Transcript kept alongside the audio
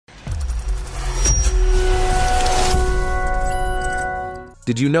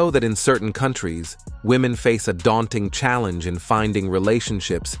Did you know that in certain countries, women face a daunting challenge in finding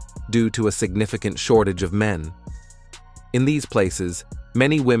relationships due to a significant shortage of men? In these places,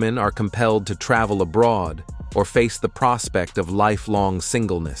 many women are compelled to travel abroad or face the prospect of lifelong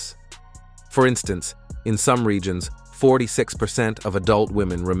singleness. For instance, in some regions, 46% of adult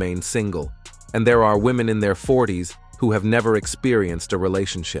women remain single, and there are women in their 40s who have never experienced a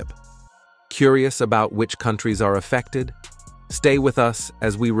relationship. Curious about which countries are affected? Stay with us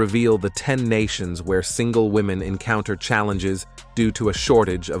as we reveal the 10 nations where single women encounter challenges due to a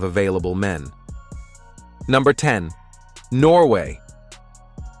shortage of available men. Number 10. Norway.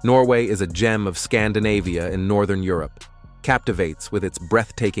 Norway is a gem of Scandinavia in Northern Europe, captivates with its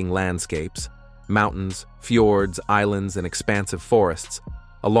breathtaking landscapes, mountains, fjords, islands, and expansive forests,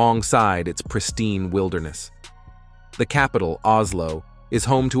 alongside its pristine wilderness. The capital, Oslo, is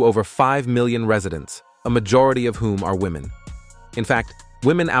home to over 5 million residents, a majority of whom are women. In fact,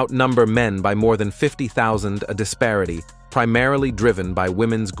 women outnumber men by more than 50,000, a disparity primarily driven by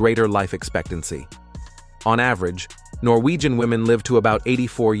women's greater life expectancy. On average, Norwegian women live to about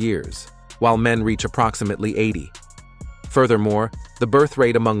 84 years, while men reach approximately 80. Furthermore, the birth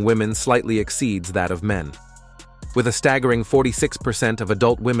rate among women slightly exceeds that of men. With a staggering 46% of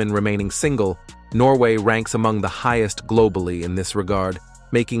adult women remaining single, Norway ranks among the highest globally in this regard,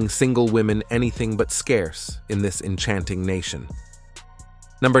 making single women anything but scarce in this enchanting nation.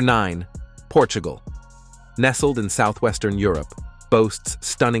 Number 9. Portugal. Nestled in southwestern Europe, boasts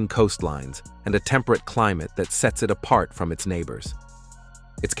stunning coastlines and a temperate climate that sets it apart from its neighbors.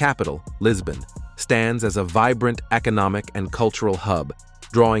 Its capital, Lisbon, stands as a vibrant economic and cultural hub,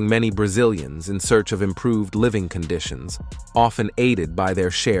 drawing many Brazilians in search of improved living conditions, often aided by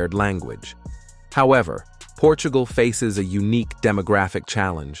their shared language. However, Portugal faces a unique demographic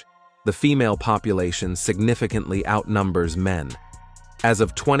challenge. The female population significantly outnumbers men. As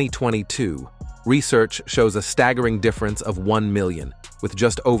of 2022, research shows a staggering difference of 1 million, with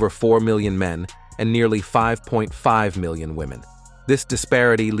just over 4 million men and nearly 5.5 million women. This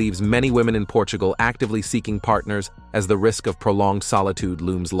disparity leaves many women in Portugal actively seeking partners as the risk of prolonged solitude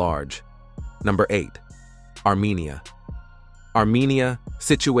looms large. Number 8. Armenia. Armenia,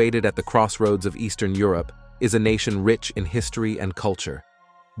 situated at the crossroads of Eastern Europe, is a nation rich in history and culture.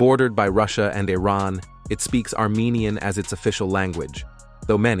 Bordered by Russia and Iran, it speaks Armenian as its official language,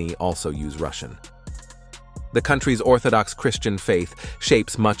 though many also use Russian. The country's Orthodox Christian faith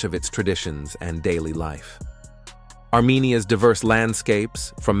shapes much of its traditions and daily life. Armenia's diverse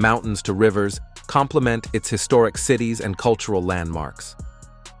landscapes, from mountains to rivers, complement its historic cities and cultural landmarks.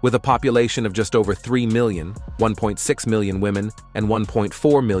 With a population of just over 3 million, 1.6 million women, and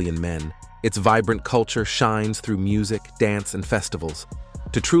 1.4 million men, its vibrant culture shines through music, dance, and festivals.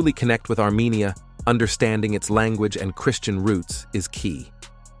 To truly connect with Armenia, understanding its language and Christian roots is key.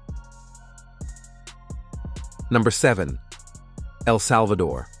 Number 7. El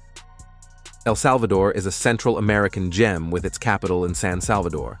Salvador. El Salvador is a Central American gem with its capital in San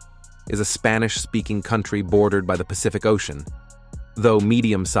Salvador. It is a Spanish-speaking country bordered by the Pacific Ocean. Though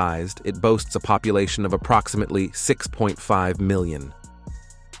medium-sized, it boasts a population of approximately 6.5 million.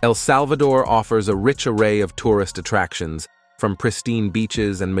 El Salvador offers a rich array of tourist attractions, from pristine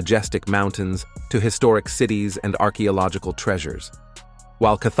beaches and majestic mountains to historic cities and archaeological treasures.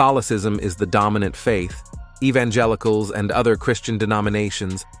 While Catholicism is the dominant faith, evangelicals and other Christian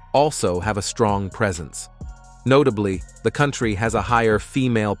denominations also have a strong presence. Notably, the country has a higher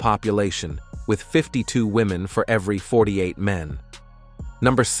female population, with 52 women for every 48 men.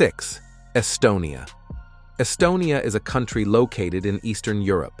 Number 6. Estonia. Estonia is a country located in Eastern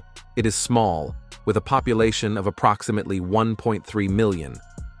Europe. It is small, with a population of approximately 1.3 million.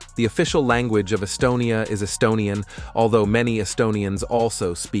 The official language of Estonia is Estonian, although many Estonians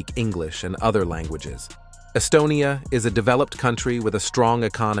also speak English and other languages. Estonia is a developed country with a strong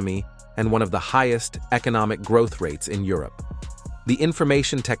economy and one of the highest economic growth rates in Europe. The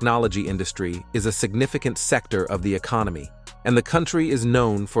information technology industry is a significant sector of the economy, and the country is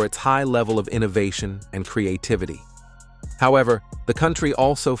known for its high level of innovation and creativity. However, the country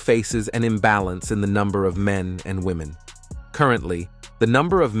also faces an imbalance in the number of men and women. Currently, the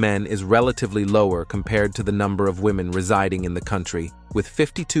number of men is relatively lower compared to the number of women residing in the country, with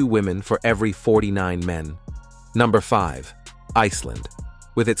 52 women for every 49 men. Number 5. Iceland.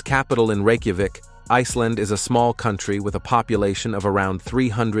 With its capital in Reykjavik, Iceland is a small country with a population of around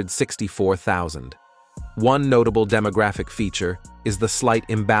 364,000. One notable demographic feature is the slight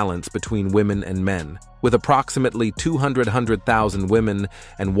imbalance between women and men, with approximately 200,000 women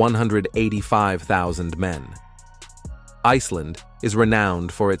and 185,000 men. Iceland is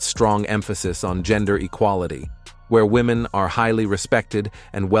renowned for its strong emphasis on gender equality, where women are highly respected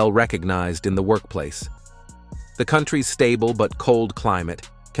and well recognized in the workplace. The country's stable but cold climate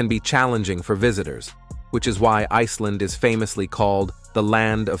can be challenging for visitors, which is why Iceland is famously called the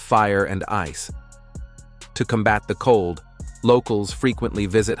land of fire and ice. To combat the cold, locals frequently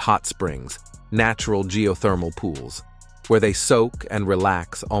visit hot springs, natural geothermal pools, where they soak and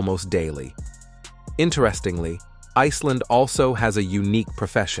relax almost daily. Interestingly, Iceland also has a unique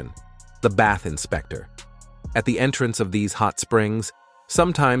profession, the bath inspector. At the entrance of these hot springs,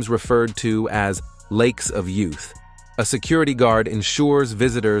 sometimes referred to as lakes of youth, a security guard ensures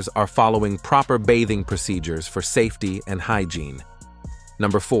visitors are following proper bathing procedures for safety and hygiene.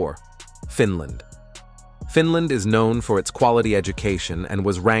 Number 4. Finland. Finland is known for its quality education and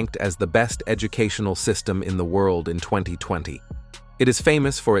was ranked as the best educational system in the world in 2020. It is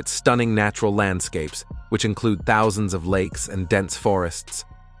famous for its stunning natural landscapes, which include thousands of lakes and dense forests.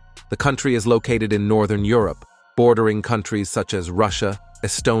 The country is located in northern Europe, bordering countries such as Russia,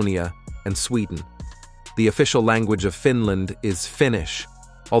 Estonia, and Sweden. The official language of Finland is Finnish,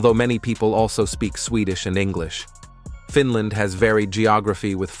 although many people also speak Swedish and English. Finland has varied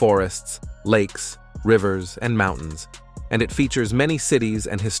geography with forests, lakes, rivers, and mountains, and it features many cities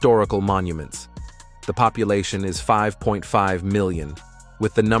and historical monuments. The population is 5.5 million,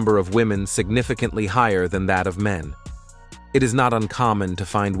 with the number of women significantly higher than that of men. It is not uncommon to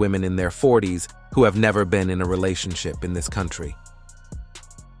find women in their 40s who have never been in a relationship in this country.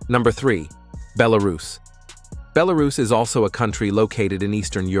 Number 3. Belarus. Belarus is also a country located in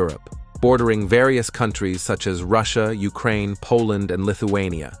Eastern Europe, bordering various countries such as Russia, Ukraine, Poland, and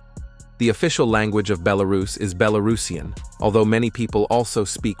Lithuania. The official language of Belarus is Belarusian, although many people also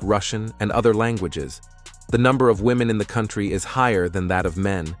speak Russian and other languages. The number of women in the country is higher than that of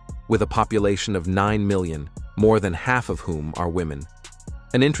men, with a population of 9 million, more than half of whom are women.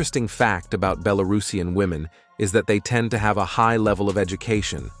 An interesting fact about Belarusian women is that they tend to have a high level of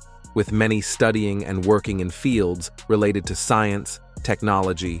education, with many studying and working in fields related to science,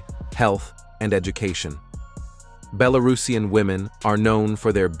 technology, health, and education. Belarusian women are known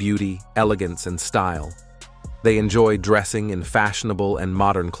for their beauty, elegance, and style. They enjoy dressing in fashionable and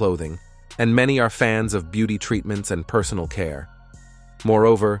modern clothing, and many are fans of beauty treatments and personal care.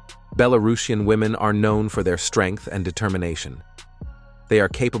 Moreover, Belarusian women are known for their strength and determination. They are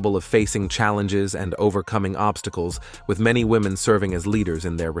capable of facing challenges and overcoming obstacles, with many women serving as leaders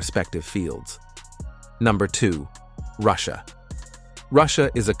in their respective fields. Number 2. Russia. Russia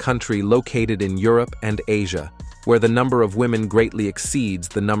is a country located in Europe and Asia, where the number of women greatly exceeds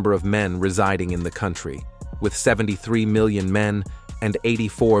the number of men residing in the country, with 73 million men and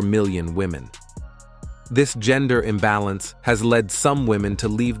 84 million women. This gender imbalance has led some women to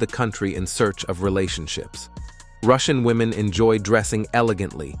leave the country in search of relationships. Russian women enjoy dressing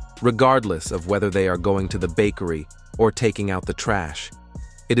elegantly, regardless of whether they are going to the bakery or taking out the trash.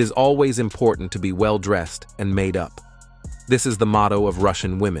 It is always important to be well-dressed and made up. This is the motto of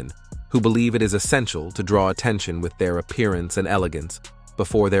Russian women, who believe it is essential to draw attention with their appearance and elegance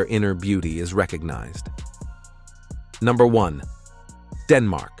before their inner beauty is recognized. Number 1.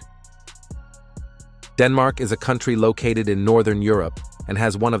 Denmark. Denmark is a country located in Northern Europe and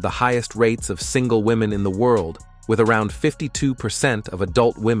has one of the highest rates of single women in the world, with around 52% of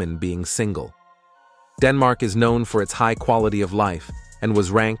adult women being single. Denmark is known for its high quality of life and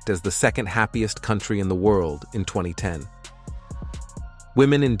was ranked as the second happiest country in the world in 2010.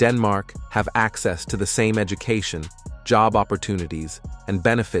 Women in Denmark have access to the same education, job opportunities, and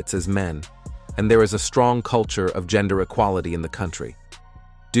benefits as men, and there is a strong culture of gender equality in the country.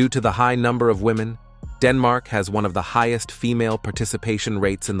 Due to the high number of women, Denmark has one of the highest female participation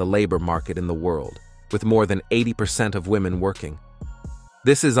rates in the labor market in the world, with more than 80% of women working.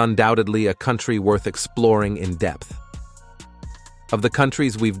 This is undoubtedly a country worth exploring in depth. Of the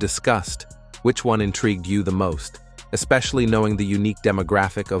countries we've discussed, which one intrigued you the most, especially knowing the unique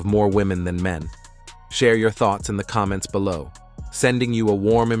demographic of more women than men? Share your thoughts in the comments below. Sending you a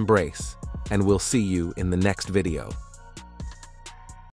warm embrace, and we'll see you in the next video.